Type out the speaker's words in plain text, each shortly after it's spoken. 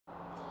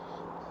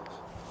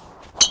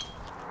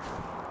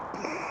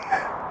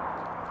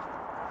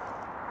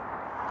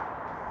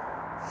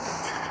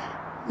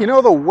You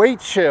know, the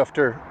weight shift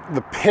or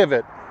the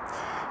pivot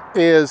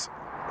is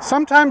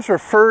sometimes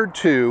referred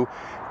to,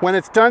 when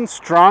it's done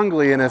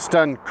strongly and it's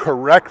done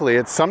correctly,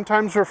 it's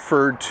sometimes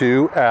referred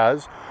to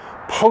as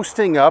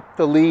posting up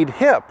the lead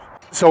hip.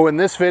 So in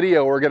this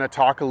video, we're going to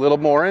talk a little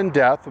more in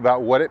depth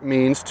about what it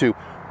means to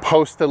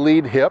post the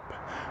lead hip,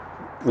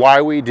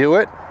 why we do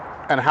it,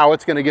 and how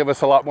it's going to give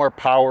us a lot more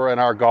power in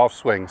our golf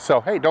swing.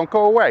 So hey, don't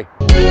go away.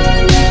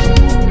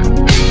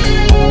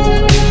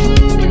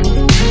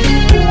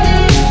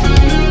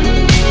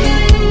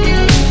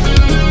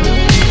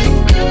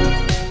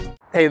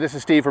 Hey, this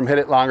is Steve from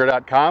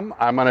HitItLonger.com.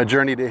 I'm on a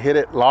journey to hit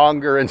it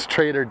longer and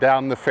straighter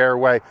down the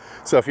fairway.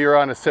 So if you're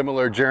on a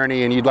similar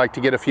journey and you'd like to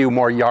get a few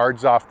more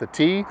yards off the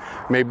tee,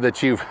 maybe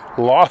that you've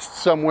lost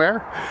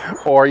somewhere,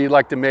 or you'd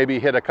like to maybe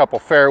hit a couple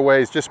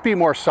fairways, just be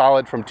more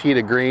solid from tee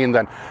to green,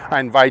 then I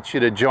invite you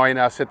to join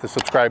us. Hit the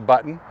subscribe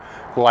button,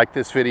 like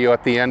this video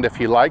at the end if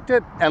you liked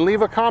it, and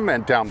leave a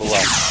comment down below.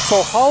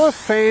 So Hall of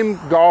Fame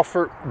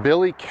golfer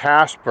Billy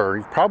Casper,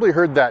 you've probably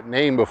heard that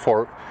name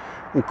before.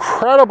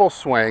 Incredible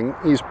swing.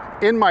 He's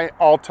in my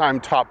all-time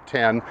top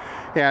 10,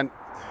 and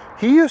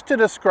he used to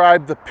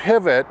describe the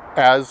pivot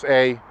as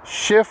a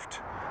shift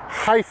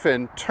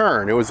hyphen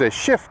turn. It was a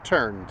shift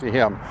turn to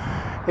him.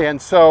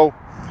 And so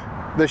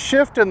the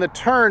shift and the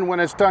turn, when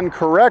it's done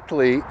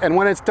correctly and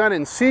when it's done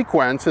in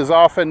sequence, is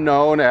often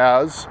known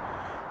as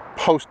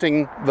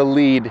posting the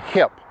lead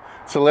hip.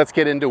 So let's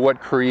get into what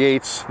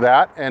creates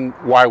that and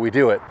why we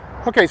do it.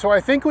 Okay, so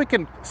I think we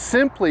can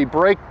simply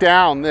break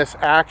down this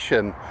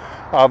action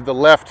of the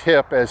left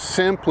hip as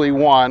simply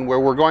one where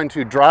we're going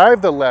to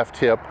drive the left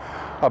hip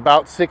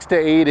about 6 to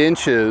 8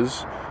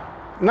 inches,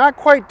 not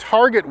quite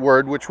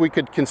targetward, which we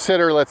could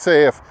consider, let's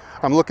say if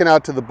I'm looking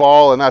out to the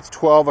ball and that's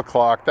 12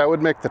 o'clock, that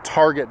would make the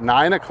target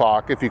 9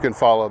 o'clock, if you can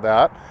follow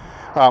that.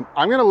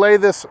 I'm gonna lay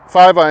this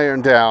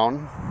 5-iron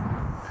down,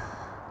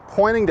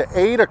 pointing to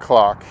 8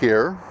 o'clock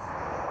here.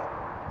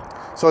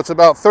 So it's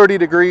about 30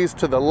 degrees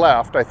to the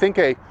left. I think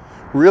a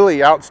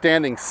really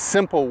outstanding,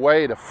 simple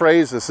way to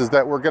phrase this is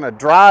that we're going to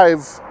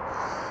drive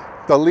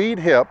the lead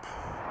hip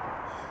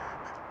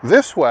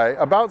this way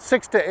about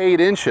 6 to 8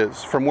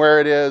 inches from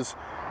where it is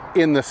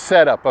in the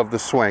setup of the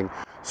swing.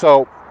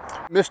 So,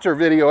 Mr.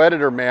 Video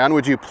Editor Man,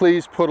 would you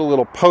please put a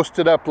little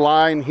posted up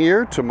line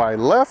here to my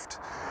left,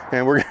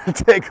 and we're going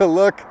to take a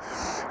look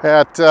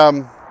at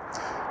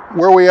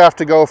where we have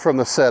to go from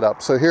the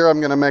setup. So here I'm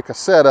going to make a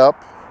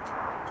setup.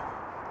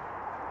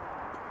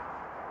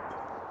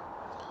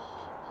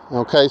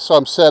 Okay, so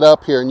I'm set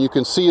up here, and you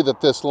can see that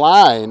this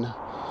line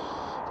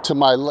to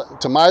my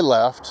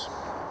left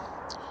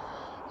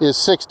is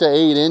 6 to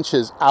 8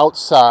 inches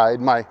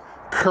outside my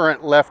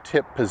current left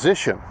hip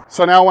position.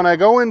 So now when I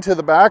go into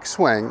the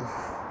backswing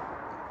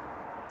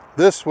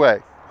this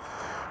way,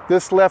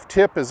 this left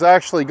hip is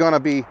actually going to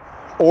be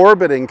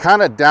orbiting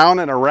kind of down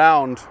and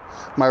around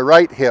my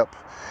right hip,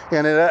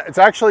 and it's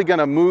actually going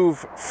to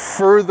move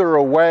further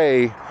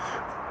away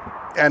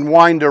and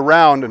wind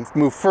around and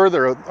move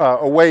further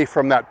away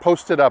from that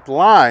posted up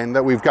line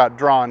that we've got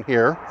drawn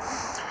here.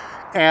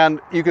 And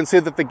you can see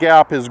that the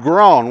gap has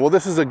grown. Well,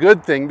 this is a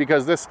good thing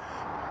because this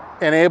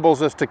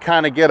enables us to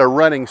kind of get a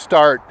running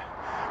start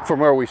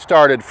from where we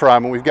started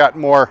from, and we've got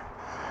more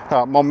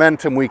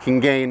momentum we can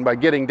gain by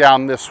getting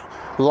down this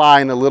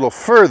line a little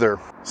further.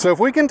 So if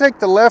we can take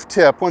the left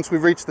hip once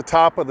we've reached the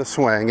top of the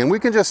swing, and we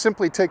can just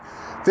simply take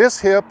this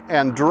hip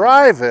and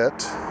drive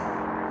it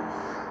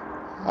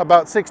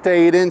about 6 to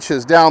 8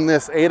 inches down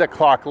this 8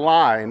 o'clock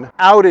line,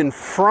 out in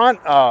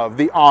front of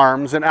the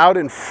arms and out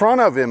in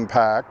front of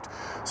impact.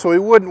 So we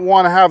wouldn't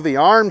want to have the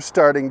arms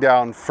starting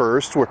down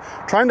first. We're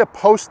trying to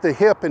post the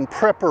hip in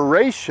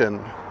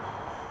preparation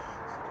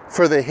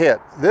for the hit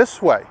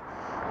this way.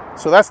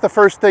 So that's the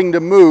first thing to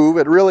move.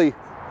 It really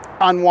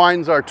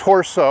unwinds our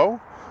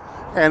torso,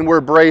 and we're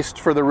braced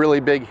for the really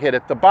big hit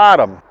at the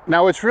bottom.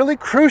 Now it's really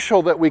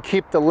crucial that we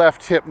keep the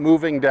left hip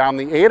moving down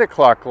the 8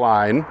 o'clock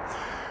line,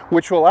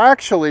 which will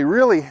actually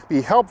really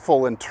be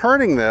helpful in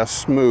turning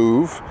this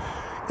move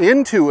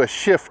into a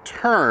shift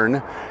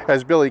turn,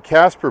 as Billy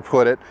Casper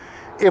put it.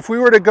 If we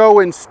were to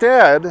go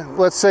instead,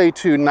 let's say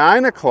to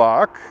 9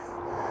 o'clock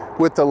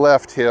with the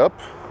left hip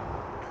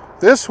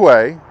this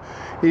way,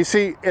 you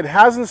see it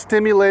hasn't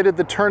stimulated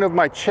the turn of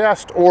my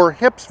chest or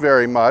hips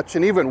very much.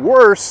 And even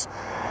worse,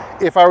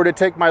 if I were to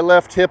take my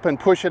left hip and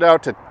push it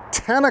out to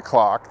 10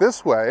 o'clock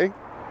this way,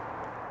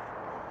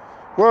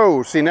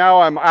 whoa, see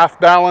now I'm off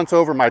balance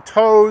over my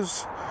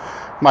toes.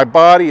 My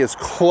body is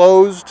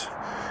closed.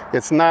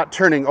 It's not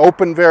turning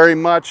open very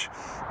much.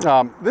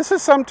 This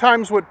is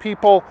sometimes what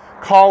people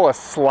call a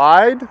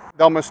slide.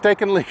 They'll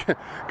mistakenly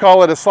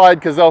call it a slide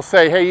because they'll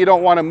say, hey, you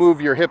don't want to move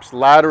your hips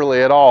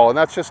laterally at all. And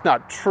that's just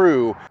not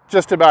true.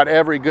 Just about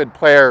every good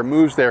player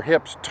moves their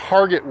hips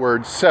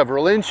targetward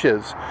several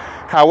inches.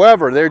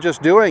 However, they're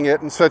just doing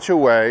it in such a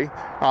way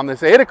on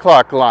this 8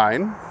 o'clock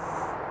line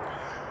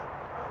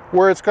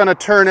where it's going to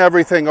turn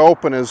everything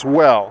open as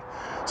well.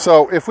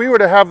 So if we were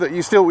to have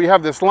we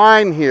have this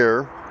line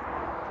here,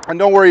 and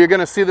don't worry, you're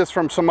going to see this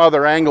from some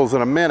other angles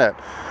in a minute,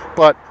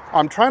 but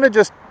I'm trying to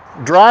just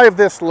drive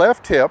this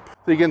left hip.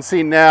 So you can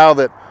see now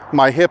that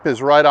my hip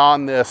is right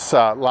on this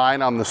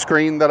line on the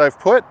screen that I've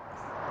put.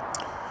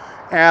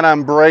 And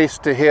I'm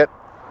braced to hit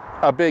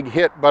a big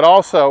hit, but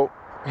also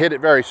hit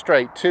it very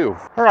straight too.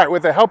 All right,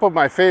 with the help of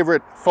my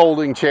favorite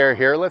folding chair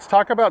here, let's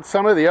talk about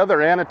some of the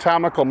other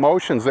anatomical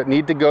motions that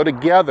need to go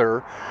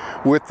together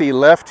with the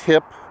left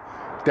hip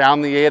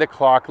down the 8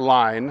 o'clock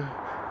line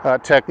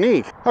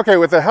technique. Okay,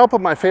 with the help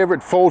of my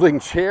favorite folding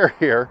chair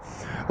here,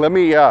 let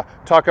me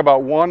talk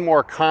about one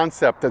more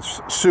concept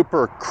that's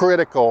super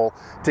critical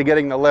to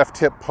getting the left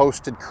hip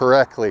posted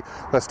correctly.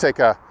 Let's take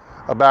a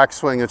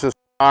backswing. It's just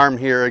arm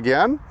here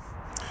again.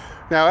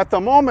 Now at the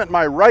moment,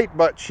 my right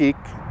butt cheek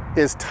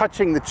is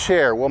touching the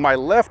chair. Well, my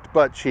left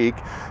butt cheek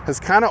has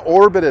kind of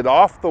orbited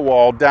off the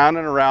wall down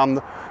and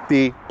around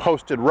the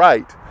posted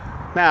right.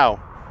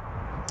 Now,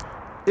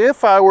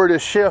 if I were to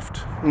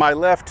shift my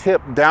left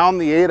hip down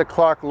the 8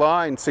 o'clock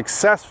line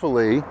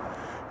successfully,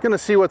 you're gonna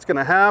see what's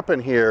gonna happen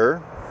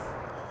here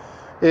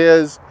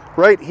is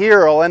right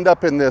here, I'll end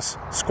up in this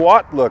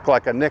squat look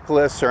like a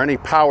Nicholas or any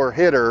power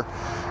hitter.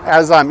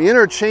 As I'm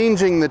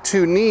interchanging the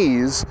two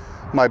knees,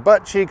 my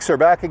butt cheeks are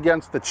back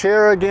against the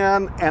chair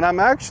again, and I'm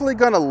actually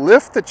gonna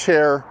lift the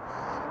chair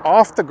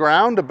off the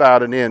ground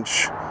about an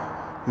inch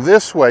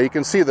this way. You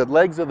can see the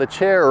legs of the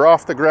chair are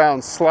off the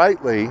ground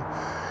slightly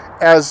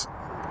as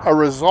a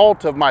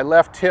result of my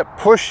left hip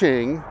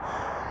pushing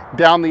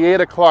down the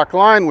 8 o'clock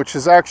line, which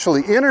is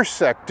actually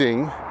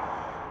intersecting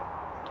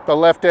the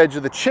left edge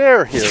of the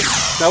chair here.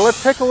 Now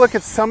let's take a look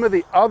at some of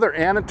the other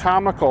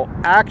anatomical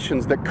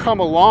actions that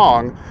come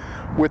along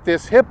with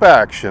this hip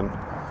action.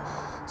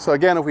 So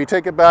again, if we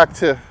take it back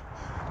to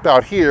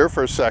about here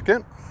for a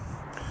second,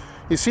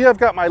 you see I've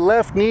got my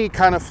left knee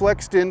kind of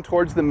flexed in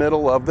towards the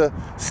middle of the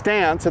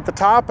stance at the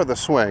top of the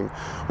swing.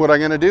 What I'm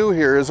going to do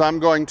here is I'm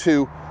going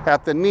to,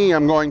 at the knee,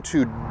 I'm going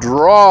to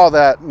draw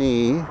that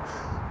knee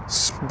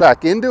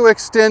back into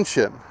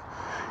extension.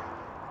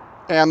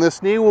 And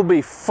this knee will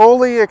be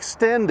fully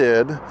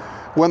extended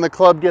when the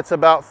club gets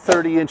about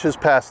 30 inches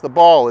past the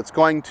ball. It's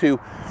going to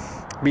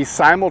be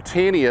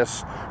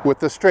simultaneous with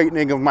the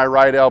straightening of my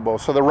right elbow.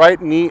 So the right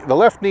knee, the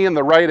left knee and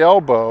the right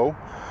elbow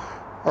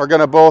are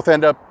going to both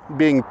end up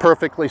being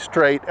perfectly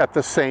straight at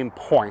the same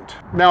point.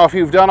 Now, if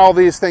you've done all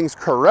these things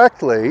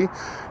correctly,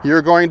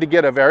 you're going to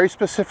get a very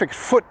specific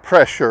foot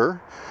pressure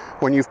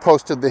when you've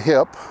posted the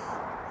hip.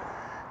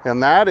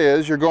 And that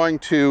is, you're going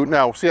to,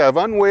 now see, I've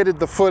unweighted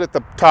the foot at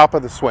the top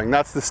of the swing.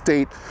 That's the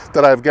state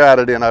that I've got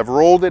it in. I've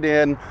rolled it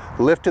in,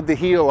 lifted the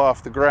heel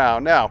off the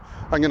ground. Now,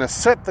 I'm gonna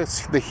set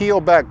the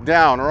heel back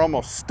down, or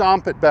almost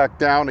stomp it back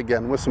down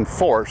again with some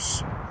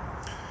force.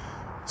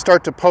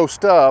 Start to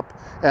post up,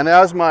 and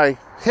as my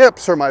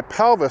hips or my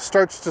pelvis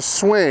starts to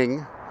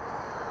swing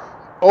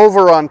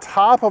over on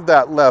top of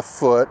that left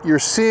foot, you're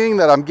seeing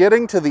that I'm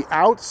getting to the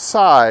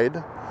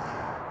outside.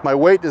 My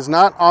weight is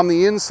not on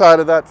the inside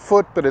of that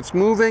foot, but it's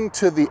moving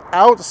to the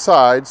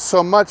outside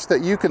so much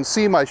that you can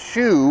see my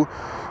shoe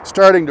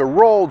starting to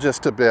roll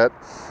just a bit.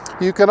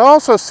 You can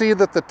also see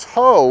that the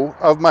toe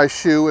of my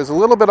shoe is a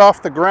little bit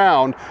off the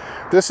ground.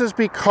 This is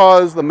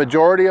because the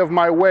majority of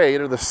my weight,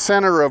 or the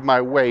center of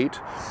my weight,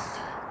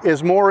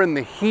 is more in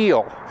the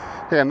heel.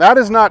 And that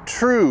is not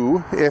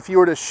true if you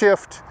were to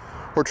shift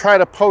or try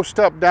to post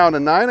up down a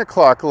 9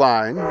 o'clock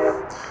line,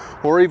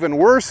 or even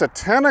worse, a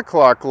 10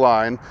 o'clock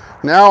line.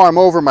 Now I'm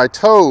over my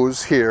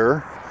toes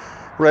here,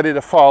 ready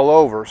to fall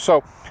over.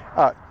 So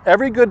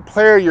every good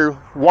player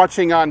you're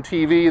watching on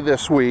TV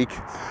this week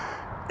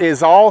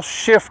is all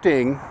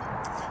shifting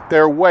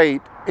their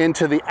weight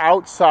into the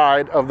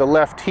outside of the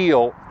left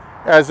heel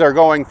as they're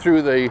going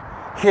through the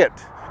hit,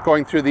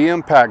 going through the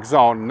impact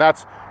zone. And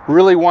that's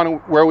really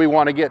where we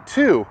want to get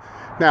to.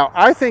 Now,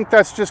 I think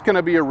that's just going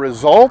to be a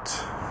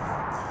result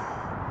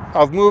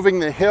of moving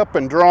the hip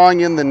and drawing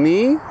in the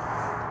knee.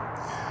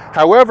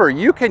 However,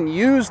 you can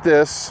use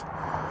this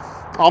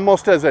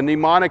almost as a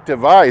mnemonic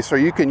device, or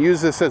you can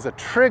use this as a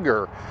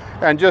trigger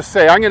and just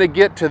say, I'm going to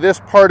get to this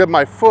part of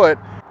my foot,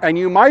 and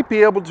you might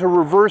be able to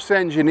reverse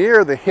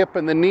engineer the hip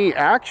and the knee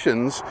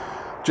actions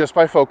just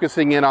by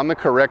focusing in on the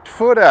correct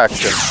foot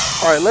action.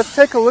 All right, let's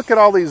take a look at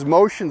all these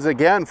motions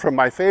again from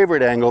my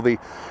favorite angle.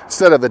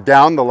 Instead of the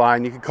down the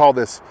line, you could call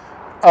this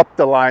up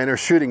the line, or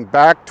shooting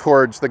back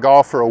towards the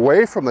golfer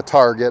away from the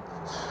target.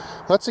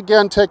 Let's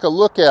again take a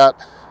look at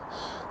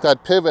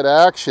that pivot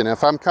action.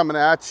 If I'm coming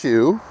at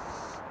you,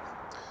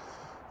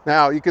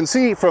 now you can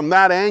see from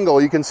that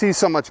angle, you can see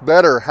so much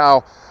better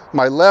how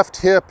my left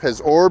hip has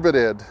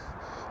orbited,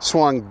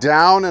 swung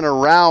down and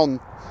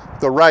around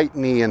the right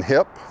knee and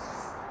hip.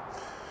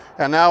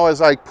 And now as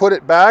I put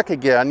it back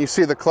again, you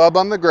see the club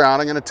on the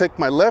ground. I'm going to take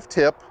my left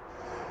hip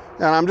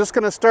and I'm just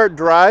going to start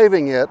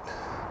driving it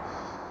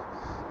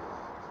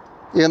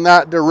in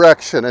that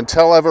direction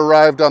until I've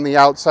arrived on the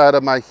outside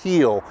of my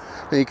heel.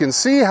 And you can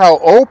see how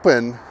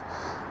open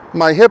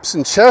my hips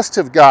and chest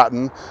have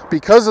gotten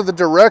because of the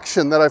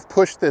direction that I've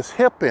pushed this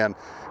hip in.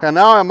 And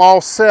now I'm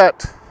all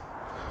set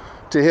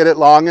to hit it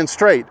long and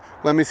straight.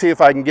 Let me see if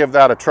I can give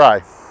that a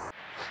try.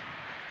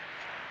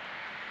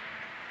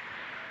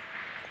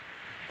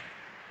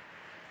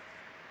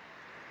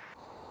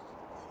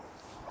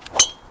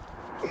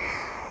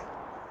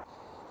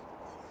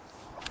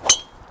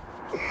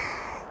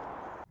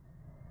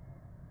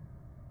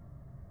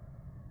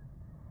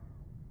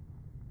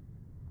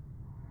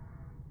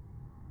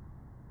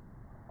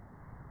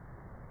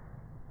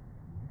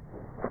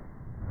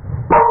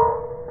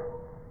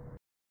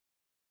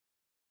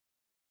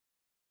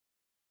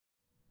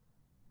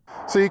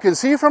 So you can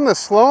see from the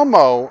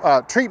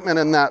slow-mo treatment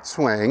in that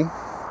swing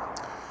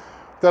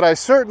that I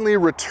certainly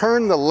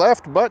returned the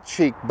left butt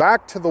cheek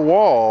back to the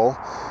wall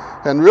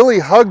and really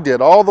hugged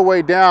it all the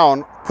way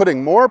down,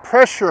 putting more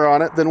pressure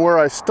on it than where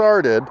I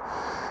started,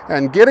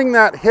 and getting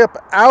that hip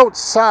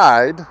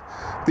outside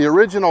the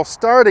original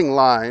starting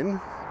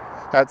line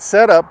at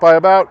setup by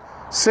about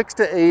 6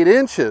 to 8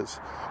 inches.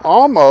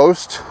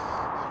 Almost,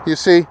 you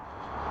see,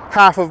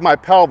 half of my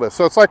pelvis.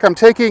 So it's like I'm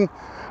taking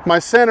my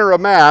center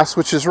of mass,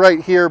 which is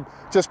right here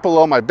just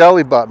below my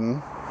belly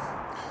button,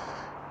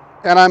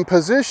 and I'm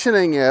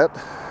positioning it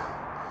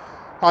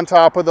on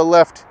top of the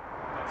left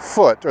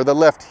foot or the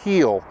left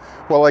heel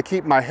while I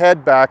keep my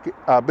head back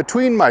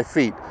between my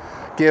feet,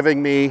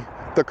 giving me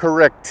the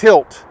correct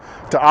tilt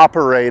to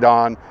operate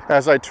on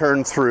as I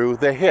turn through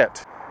the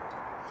hit.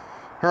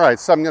 All right,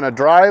 so I'm going to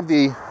drive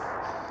the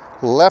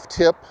left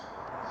hip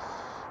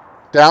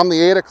down the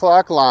 8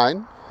 o'clock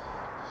line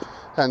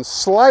and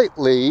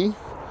slightly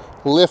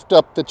lift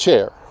up the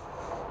chair.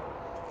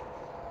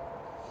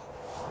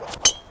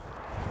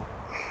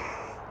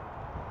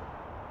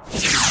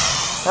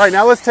 All right,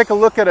 now let's take a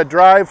look at a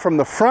drive from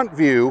the front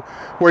view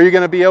where you're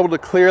going to be able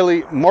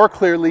to more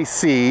clearly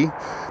see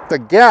the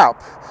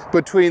gap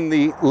between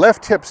the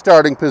left hip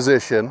starting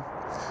position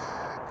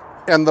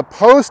and the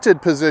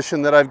posted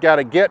position that I've got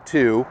to get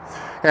to.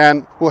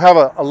 And we'll have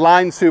a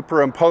line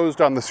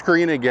superimposed on the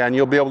screen again.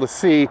 You'll be able to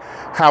see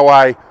how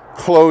I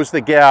close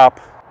the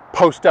gap,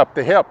 post up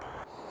the hip.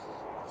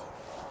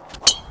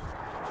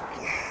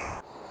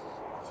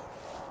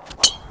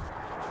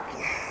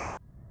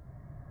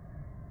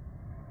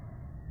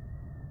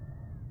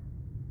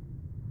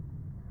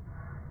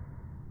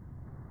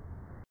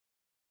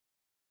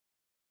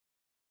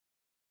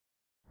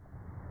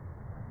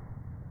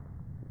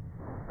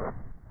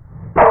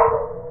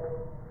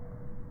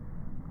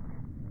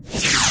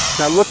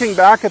 Now looking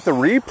back at the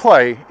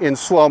replay in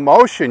slow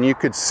motion, you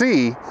could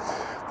see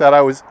that I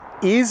was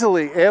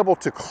easily able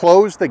to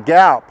close the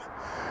gap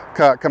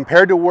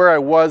compared to where I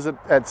was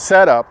at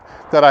setup,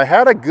 that I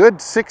had a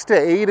good 6 to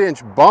 8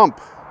 inch bump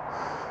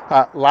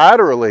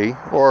laterally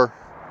or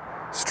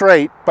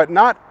straight, but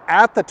not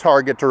at the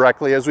target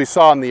directly as we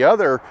saw in the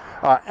other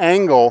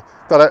angle,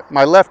 that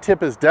my left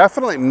hip is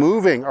definitely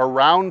moving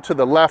around to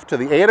the left to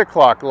the 8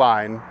 o'clock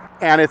line,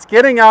 and it's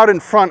getting out in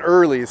front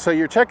early. So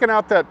you're checking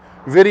out that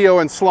video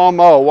in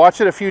slow-mo,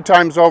 watch it a few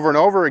times over and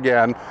over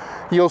again,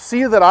 you'll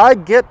see that I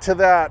get to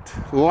that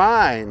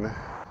line,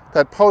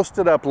 that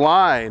posted up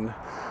line,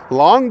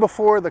 long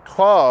before the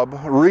club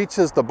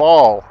reaches the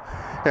ball.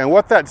 And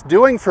what that's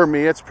doing for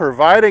me, it's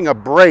providing a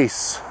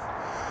brace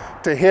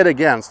to hit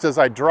against. As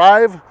I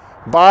drive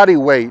body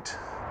weight,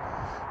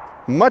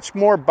 much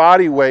more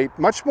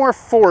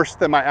force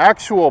than my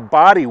actual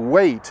body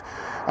weight,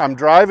 I'm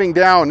driving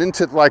down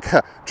into like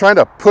trying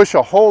to push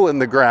a hole in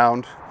the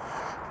ground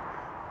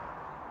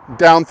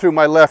down through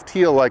my left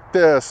heel like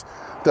this.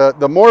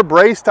 The more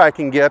braced I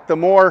can get, the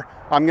more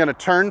I'm going to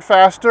turn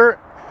faster,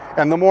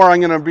 and the more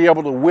I'm going to be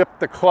able to whip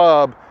the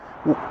club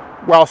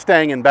while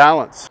staying in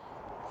balance.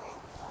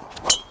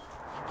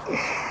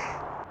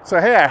 So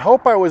hey, I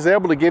hope I was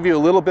able to give you a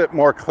little bit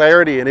more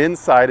clarity and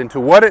insight into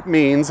what it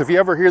means, if you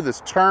ever hear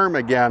this term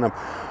again, of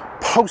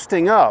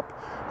posting up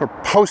or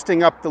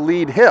posting up the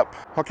lead hip.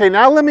 Okay,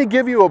 now let me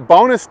give you a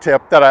bonus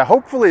tip that I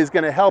hopefully is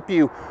going to help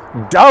you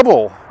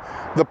double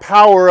the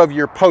power of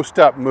your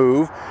post-up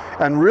move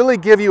and really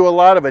give you a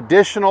lot of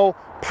additional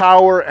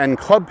power and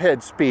club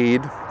head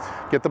speed,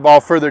 get the ball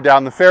further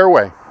down the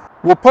fairway.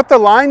 We'll put the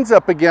lines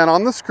up again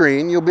on the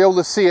screen. You'll be able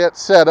to see it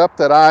set up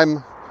that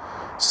I'm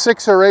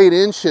 6 or 8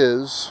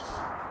 inches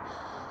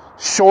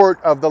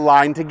short of the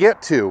line to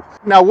get to.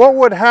 Now what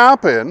would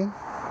happen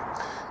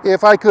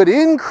if I could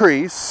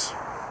increase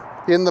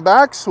in the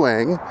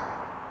backswing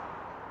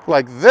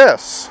like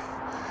this,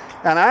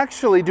 and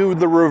actually do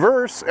the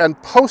reverse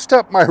and post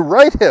up my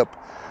right hip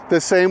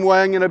the same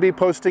way I'm going to be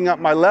posting up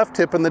my left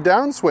hip in the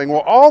downswing?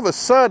 Well, all of a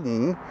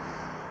sudden,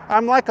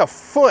 I'm like a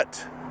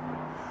foot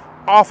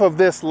off of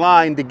this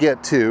line to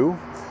get to,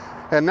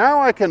 and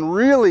now I can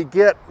really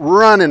get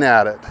running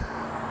at it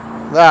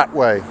that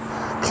way.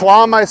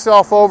 Claw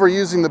myself over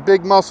using the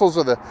big muscles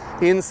of the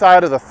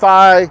inside of the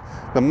thigh,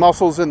 the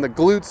muscles in the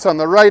glutes on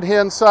the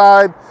right-hand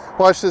side.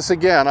 Watch this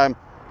again. I'm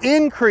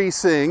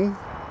increasing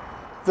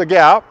the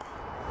gap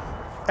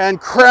and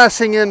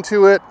crashing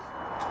into it,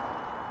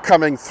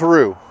 coming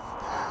through.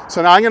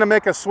 So now I'm going to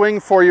make a swing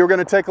for you. We're going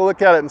to take a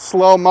look at it in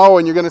slow-mo,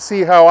 and you're going to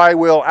see how I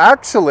will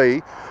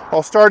actually,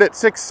 I'll start at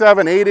 6,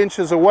 7, 8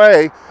 inches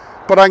away,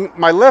 but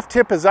my left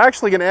hip is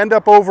actually going to end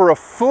up over a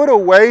foot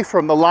away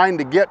from the line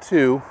to get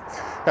to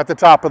at the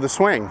top of the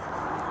swing.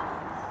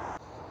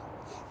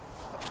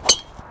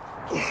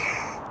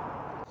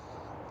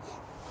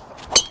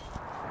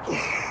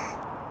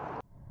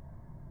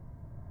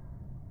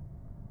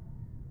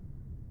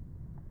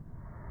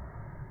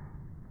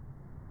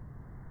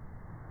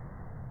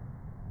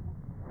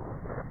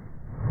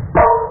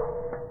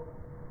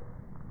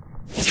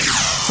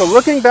 So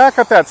looking back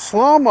at that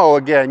slow-mo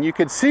again, you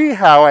could see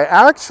how I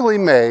actually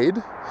made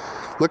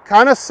Look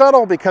kind of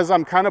subtle because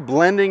I'm kind of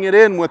blending it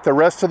in with the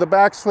rest of the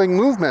backswing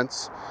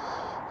movements.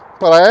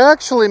 But I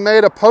actually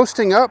made a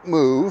posting up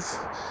move,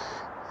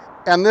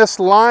 and this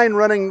line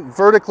running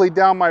vertically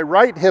down my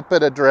right hip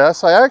at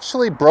address, I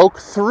actually broke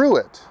through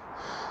it.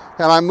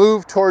 And I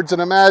moved towards an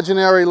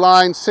imaginary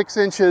line 6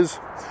 inches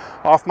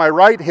off my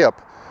right hip,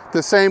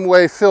 the same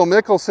way Phil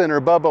Mickelson or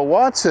Bubba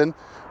Watson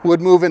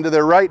would move into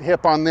their right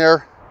hip on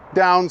their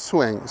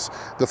downswings.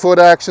 The foot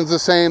action's the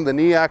same, the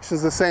knee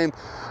action's the same.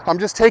 I'm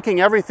just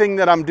taking everything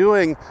that I'm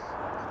doing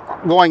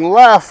going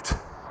left,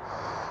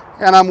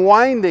 and I'm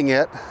winding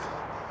it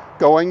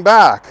going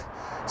back.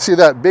 See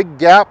that big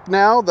gap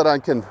now that I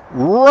can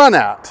run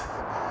at?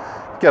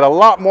 Get a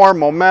lot more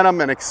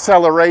momentum and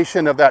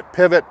acceleration of that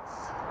pivot,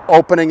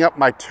 opening up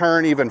my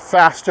turn even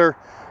faster,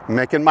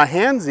 making my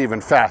hands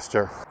even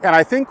faster. And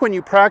I think when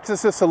you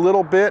practice this a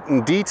little bit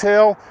in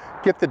detail,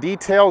 get the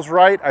details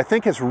right, I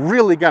think it's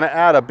really going to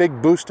add a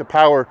big boost of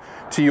power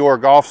to your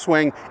golf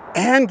swing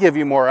and give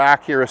you more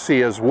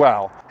accuracy as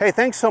well. Hey,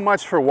 thanks so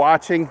much for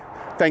watching.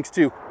 Thanks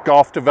to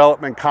Golf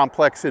Development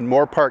Complex in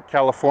Moore Park,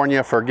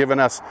 California for giving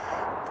us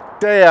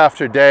day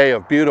after day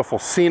of beautiful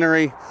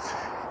scenery.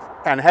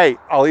 And hey,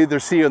 I'll either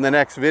see you in the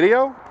next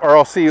video or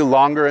I'll see you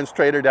longer and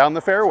straighter down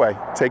the fairway.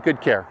 Take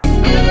good care.